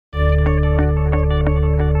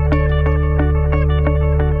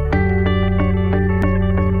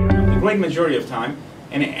great majority of time,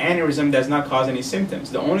 an aneurysm does not cause any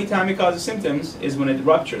symptoms. The only time it causes symptoms is when it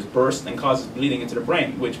ruptures, bursts, and causes bleeding into the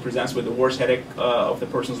brain, which presents with the worst headache of the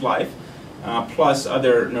person's life, plus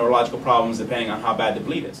other neurological problems depending on how bad the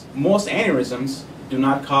bleed is. Most aneurysms do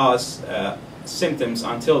not cause symptoms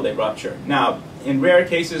until they rupture. Now, in rare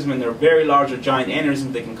cases, when they're very large or giant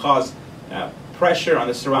aneurysms, they can cause pressure on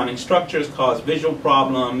the surrounding structures, cause visual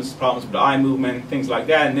problems, problems with eye movement, things like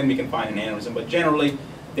that, and then we can find an aneurysm. But generally,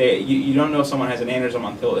 you don't know if someone has an aneurysm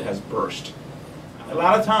until it has burst. A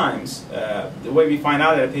lot of times, the way we find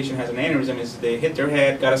out that a patient has an aneurysm is they hit their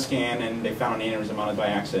head, got a scan, and they found an aneurysm on it by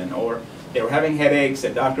accident. Or they were having headaches, the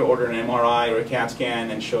doctor ordered an MRI or a CAT scan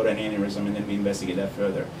and showed an aneurysm, and then we investigate that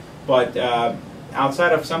further. But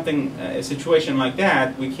outside of something, a situation like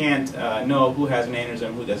that, we can't know who has an aneurysm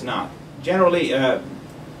and who does not. Generally,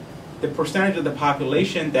 the percentage of the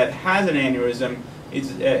population that has an aneurysm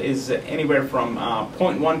is anywhere from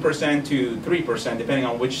 0.1% to 3%, depending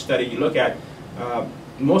on which study you look at.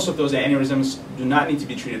 Most of those aneurysms do not need to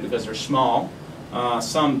be treated because they're small.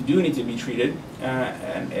 Some do need to be treated,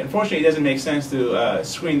 and unfortunately it doesn't make sense to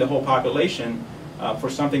screen the whole population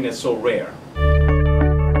for something that's so rare.